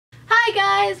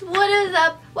guys, what is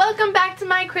up? Welcome back to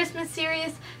my Christmas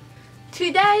series.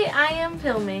 Today I am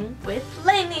filming with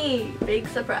Lainee. Big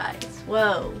surprise.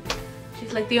 Whoa.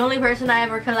 She's like the only person I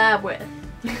ever collab with.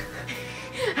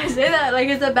 I say that like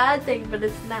it's a bad thing, but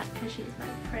it's not because she's my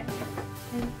friend.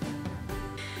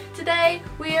 Today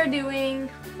we are doing,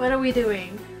 what are we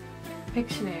doing?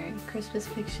 Pictionary. Christmas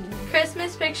Pictionary.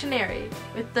 Christmas Pictionary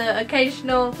with the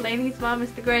occasional Lainee's mom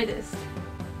is the greatest.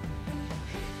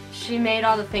 She made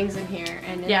all the things in here,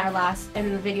 and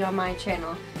in the video on my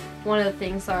channel, one of the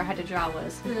things Laura had to draw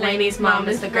was Lainee's mom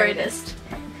is the greatest.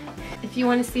 If you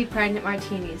want to see pregnant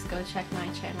martinis, go check my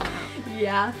channel out.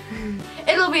 Yeah.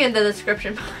 It'll be in the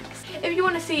description box. If you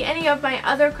want to see any of my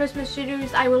other Christmas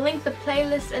videos, I will link the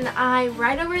playlist and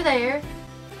right over there.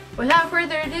 Without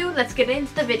further ado, let's get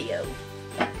into the video.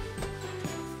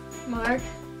 Mark,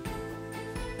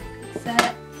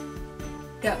 set,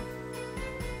 go.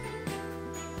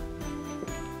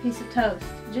 Piece of toast,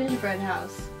 gingerbread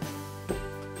house,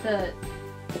 a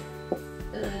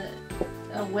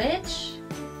witch,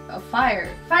 a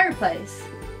fireplace,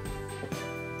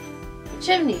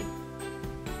 chimney,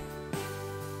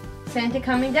 Santa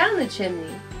coming down the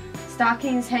chimney,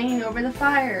 stockings hanging over the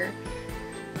fire,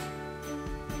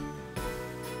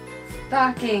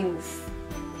 stockings,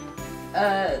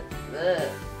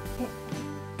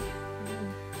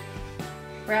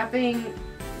 wrapping,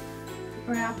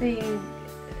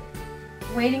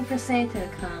 waiting for Santa to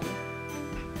come.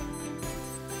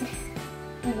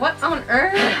 What on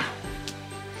earth?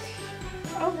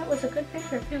 Oh, that was a good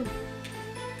picture too.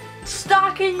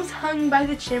 Stockings hung by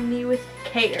the chimney with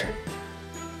care.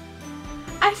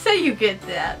 I say you get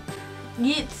that.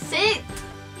 Get it.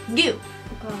 You.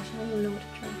 Oh gosh, I don't even know what to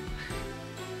try.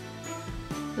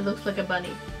 It looks like a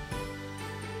bunny.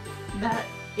 That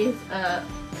is a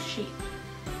sheep.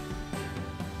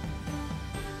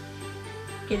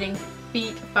 Getting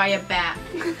beat by a bat.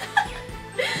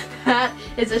 That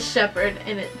is a shepherd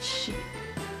and it's sheep.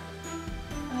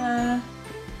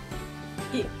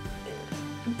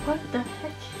 What the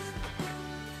heck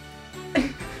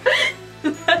is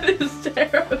that? That is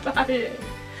terrifying.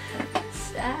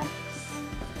 Saps.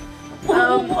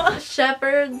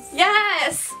 Shepherds.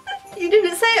 Yes! You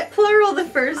didn't say it plural the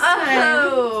first time.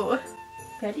 Oh.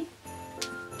 Ready?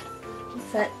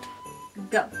 Set,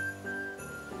 go.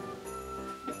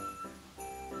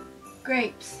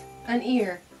 Grapes, an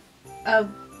ear, a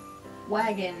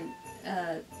wagon,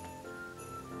 a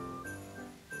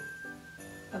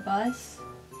bus,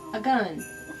 a gun,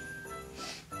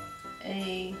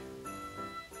 a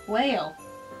whale,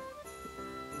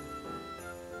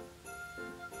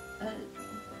 a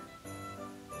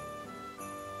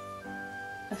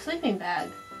sleeping bag,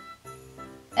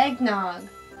 eggnog.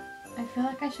 I feel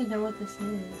like I should know what this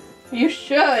is. You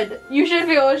should. You should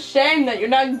feel ashamed that you're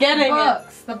not getting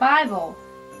Books, the Bible.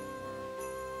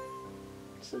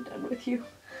 I'm so done with you.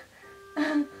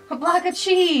 A block of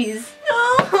cheese.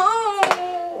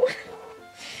 No!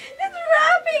 It's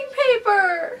wrapping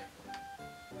paper!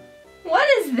 What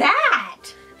is that?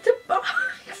 It's a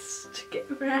box to get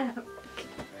wrapped.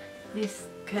 This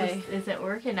isn't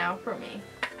working out for me.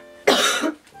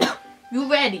 You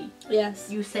ready? Yes.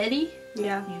 You steady?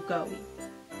 Yeah. You go.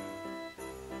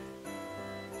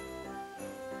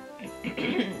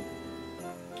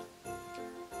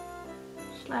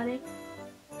 Sledding.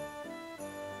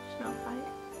 Snow fight.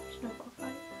 Snowball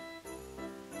fight.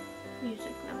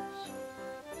 Music notes.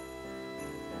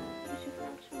 Music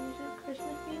notes. Music.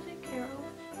 Christmas music. Carols.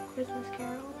 Christmas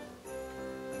carols.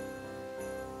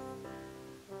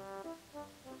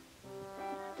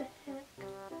 What the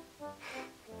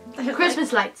heck? Christmas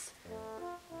lights.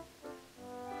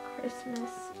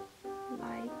 Christmas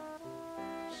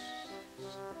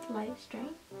light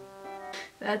string.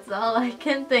 That's all I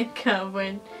can think of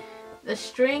when the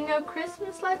string of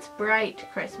Christmas lights, bright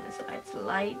Christmas lights,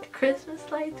 light Christmas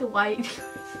lights, white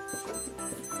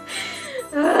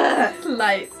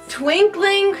lights,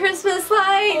 Twinkling Christmas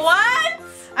lights. What?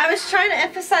 I was trying to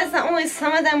emphasize that only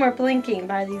some of them were blinking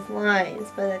by these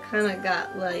lines, but it kind of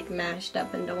got like mashed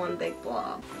up into one big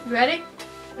blob. You ready?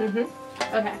 Mhm.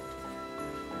 Okay.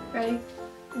 Ready?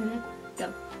 Mhm.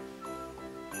 Go.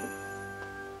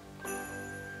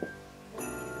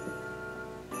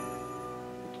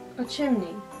 A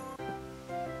chimney.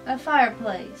 A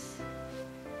fireplace.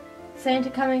 Santa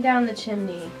coming down the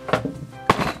chimney.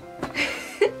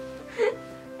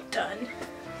 Done.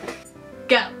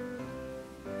 Go.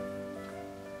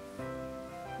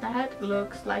 That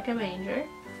looks like a manger.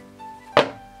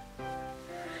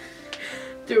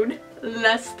 Dude,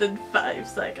 less than 5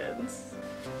 seconds.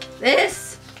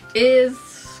 This is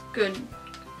good.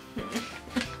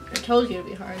 told you it'd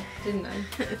be hard, didn't I?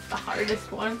 It's the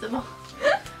hardest one of them all.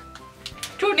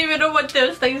 Don't even know what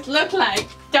those things look like.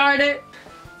 Darn it.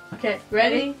 Okay,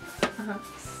 ready?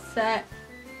 Set,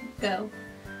 go.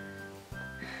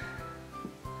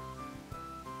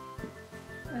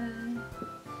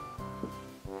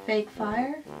 Fake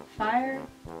fire,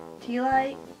 tea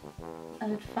light,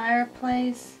 a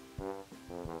fireplace.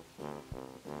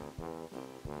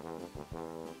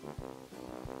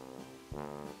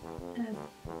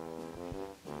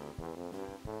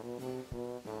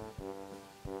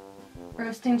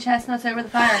 Roasting chestnuts over the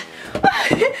fire. I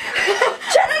don't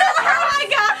know how I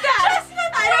got that.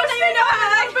 I don't even know how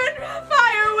open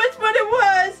fire was what it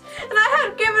was, and I had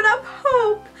given up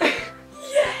hope.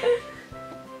 Yeah.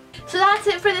 So that's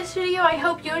it for this video. I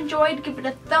hope you enjoyed. Give it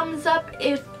a thumbs up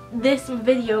if this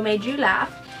video made you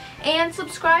laugh, and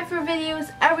subscribe for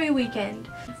videos every weekend.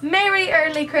 Merry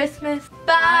early Christmas.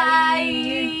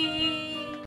 Bye.